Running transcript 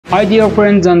Hi dear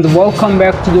friends, and welcome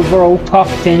back to the World Top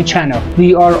 10 channel.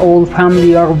 We are all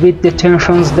familiar with the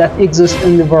tensions that exist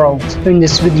in the world. In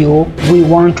this video, we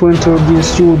want to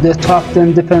introduce you the top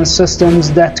 10 defense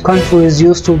systems that countries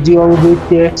use to deal with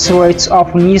the threats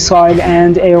of missile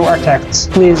and air attacks.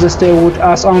 Please stay with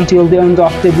us until the end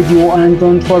of the video and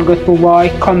don't forget to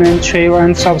like, comment, share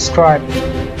and subscribe.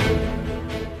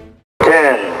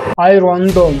 Iron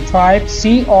Dome Type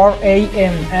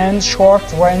CRAM and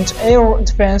Short-Range Air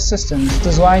Defense Systems.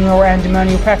 Designer and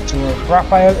manufacturer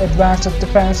Rafael Advanced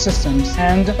Defense Systems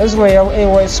and Israel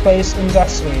Aerospace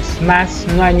Industries. Mass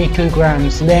 90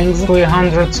 kg, length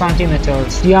 300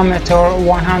 cm, diameter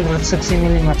 160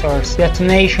 mm.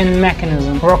 Detonation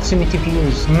mechanism proximity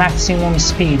fuse. Maximum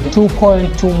speed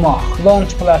 2.2 Mach.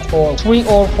 Launch platform 3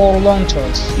 or 4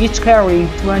 launchers, each carrying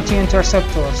 20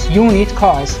 interceptors. Unit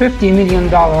cost $50 million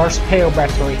per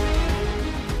battery.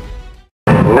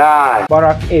 9.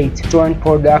 Barak 8 joint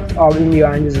product of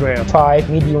India and Israel. Type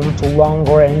medium to long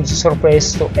range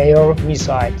surface to air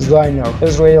missile. Designer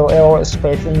Israel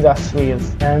Aerospace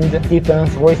Industries and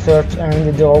Defense Research and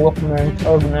Development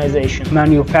Organization.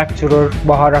 Manufacturer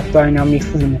Barak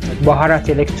Dynamics Limited, Barak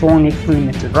Electronics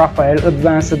Limited, Rafael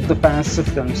Advanced Defense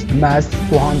Systems. Mass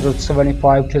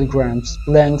 275 kg,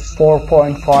 length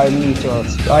 4.5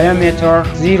 meters, diameter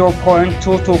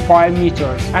 0.225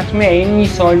 meters. At main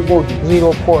missile body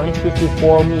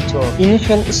 0.54 meter.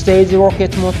 Initial stage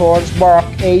rocket motors Barak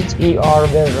 8 ER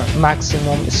version.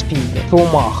 Maximum speed 2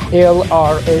 Mach.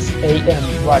 LRSAM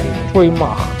variant 3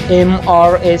 Mach.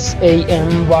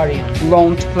 MRSAM variant.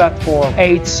 Launch platform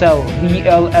 8 cell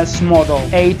VLS model.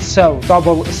 8 cell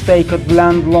double staked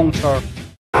land launcher.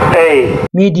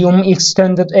 Medium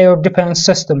Extended Air Defense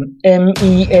System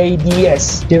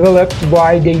MEADS, developed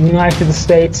by the United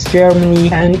States, Germany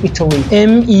and Italy.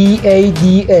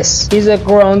 MEADS is a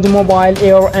ground mobile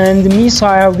air and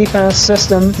missile defense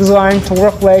system designed to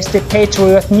replace the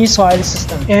Patriot missile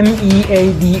system.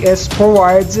 MEADS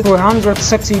provides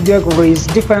 360 degrees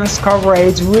defense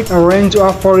coverage with a range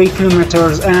of 40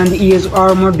 km and is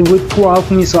armored with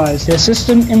 12 missiles. The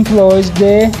system employs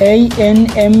the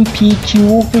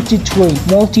ANMPQ-53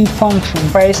 multi-function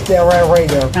phased array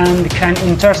radar and can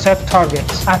intercept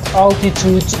targets at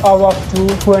altitudes of up to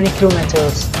 20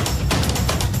 km.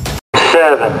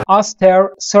 7.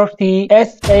 Aster 30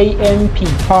 SAMP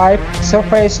type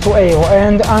surface-to-air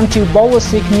and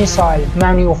anti-ballistic missile.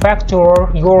 Manufacturer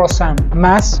Eurosam.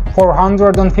 Mass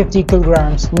 450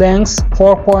 kg, length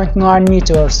 4.9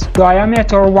 meters,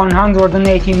 diameter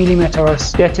 180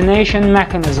 mm. Detonation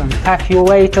mechanism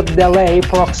calculated delay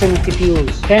proximity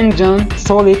fuse. Engine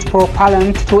solid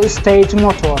propellant to stage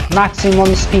motor.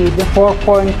 Maximum speed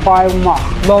 4.5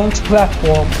 Mach. Launch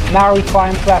platform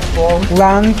maritime platform,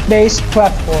 land-based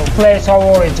platform. Place of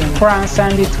origin France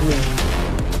and Italy.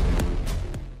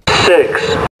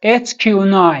 6.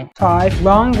 HQ-9 type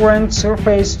long-range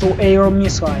surface-to-air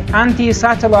missile,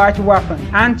 anti-satellite weapon,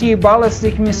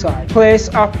 anti-ballistic missile. Place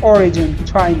of origin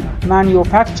China.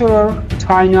 Manufacturer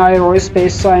China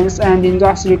Aerospace Science and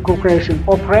Industry Corporation.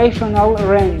 Operational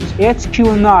range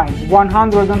HQ-9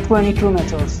 120 km,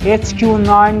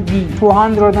 HQ-9B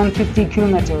 250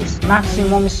 km.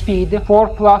 Maximum speed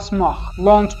 4+ Mach.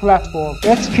 Launch platform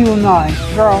HQ-9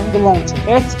 ground launcher,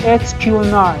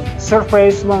 HQ-9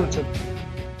 surface launcher.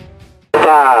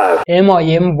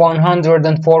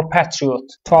 MIM-104 Patriot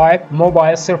type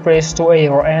mobile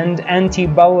surface-to-air and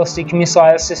anti-ballistic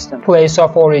missile system. Place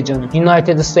of origin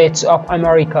United States of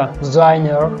America.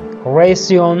 Designer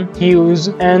Raytheon, Hughes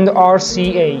and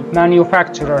RCA.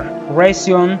 Manufacturer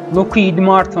Raytheon, Lockheed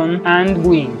Martin and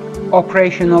Boeing.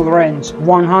 Operational range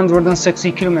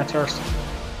 160 km.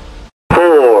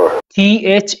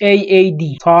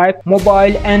 THAAD type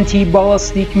mobile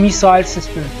anti-ballistic missile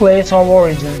system. Place of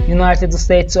origin United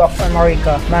States of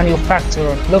America.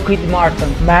 Manufacturer Lockheed Martin.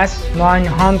 Mass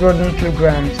 900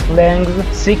 kg, length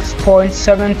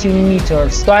 6.17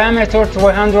 meters, diameter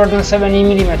 370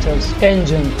 mm.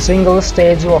 Engine single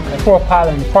stage rocket.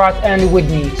 Propellant Pratt &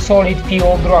 Whitney solid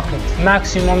fueled rocket.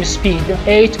 Maximum speed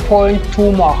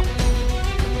 8.2 Mach.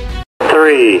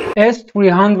 3.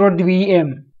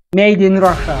 S-300VM made in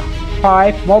Russia.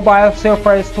 Type mobile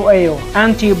surface-to-air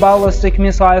anti-ballistic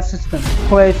missile system.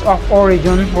 Place of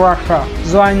origin Russia.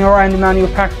 Designer and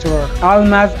manufacturer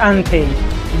Almaz Central.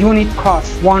 Unit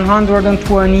cost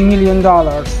 $120 million.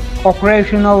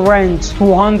 Operational range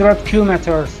 200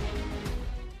 km.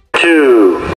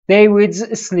 2. David's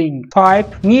Sling. Type: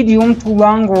 medium to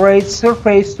long-range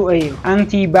surface-to-air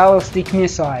anti-ballistic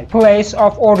missile. Place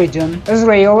of origin: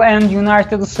 Israel and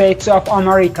United States of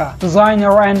America.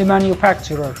 Designer and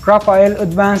manufacturer: Rafael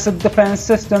Advanced Defense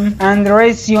System and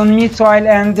Raytheon Missile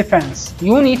and Defense.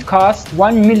 Unit cost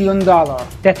 $1 million.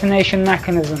 Detonation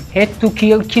mechanism: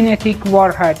 hit-to-kill kinetic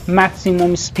warhead.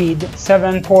 Maximum speed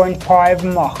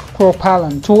 7.5 Mach.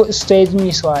 Propellant: two-stage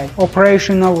missile.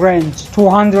 Operational range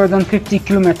 250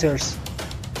 kilometers.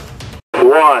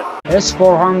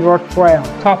 S-400 Trail.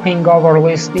 Topping our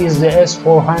list is the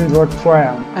S-400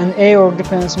 Trail, an air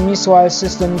defense missile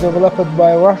system developed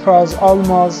by Russia's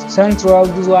Almaz Central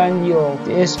Design Bureau.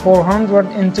 The S-400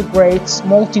 integrates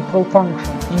multiple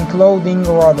functions, including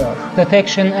radar,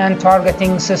 detection and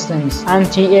targeting systems,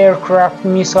 anti-aircraft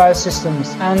missile systems,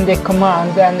 and a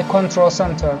command and control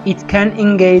center. It can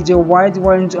engage a wide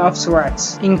range of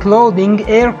threats, including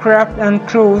aircraft and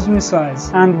cruise missiles,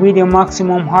 and with a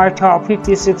maximum height of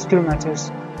 56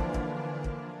 kilometers.